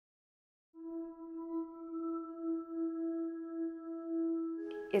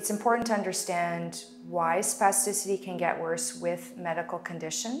It's important to understand why spasticity can get worse with medical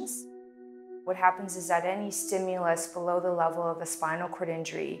conditions. What happens is that any stimulus below the level of a spinal cord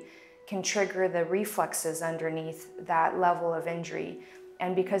injury can trigger the reflexes underneath that level of injury.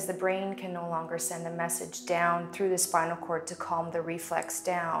 And because the brain can no longer send a message down through the spinal cord to calm the reflex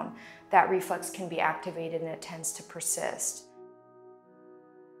down, that reflex can be activated and it tends to persist.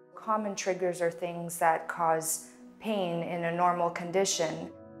 Common triggers are things that cause pain in a normal condition.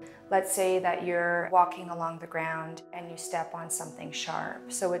 Let's say that you're walking along the ground and you step on something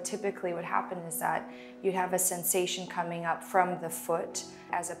sharp. So what typically would happen is that you'd have a sensation coming up from the foot.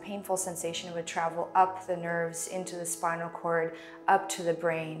 As a painful sensation, it would travel up the nerves into the spinal cord, up to the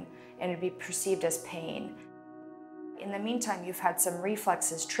brain, and it'd be perceived as pain. In the meantime, you've had some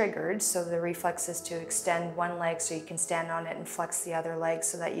reflexes triggered. So the reflex is to extend one leg so you can stand on it and flex the other leg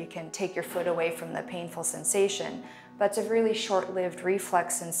so that you can take your foot away from the painful sensation. But it's a really short-lived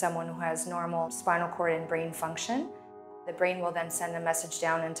reflex in someone who has normal spinal cord and brain function. The brain will then send a message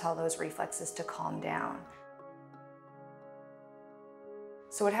down and tell those reflexes to calm down.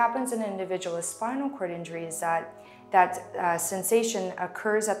 So what happens in an individual with spinal cord injury is that sensation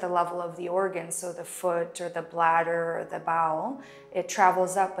occurs at the level of the organ, so the foot or the bladder or the bowel. It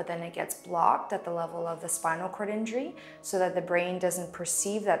travels up, but then it gets blocked at the level of the spinal cord injury so that the brain doesn't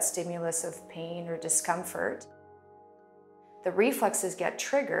perceive that stimulus of pain or discomfort. The reflexes get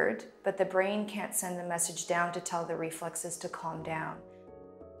triggered, but the brain can't send the message down to tell the reflexes to calm down.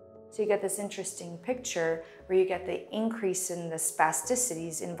 So you get this interesting picture where you get the increase in the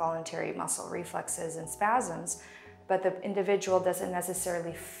spasticities, involuntary muscle reflexes and spasms, but the individual doesn't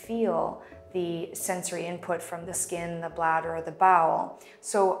necessarily feel the sensory input from the skin, the bladder, or the bowel.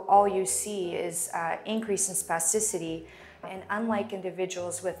 So all you see is increase in spasticity. And unlike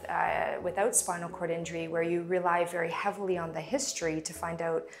individuals without spinal cord injury, where you rely very heavily on the history to find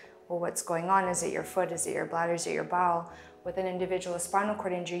out, well, what's going on? Is it your foot? Is it your bladder? Is it your bowel? With an individual with spinal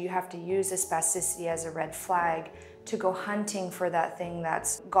cord injury, you have to use the spasticity as a red flag to go hunting for that thing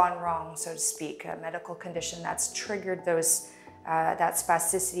that's gone wrong, so to speak, a medical condition that's triggered that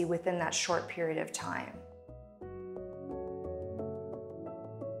spasticity within that short period of time.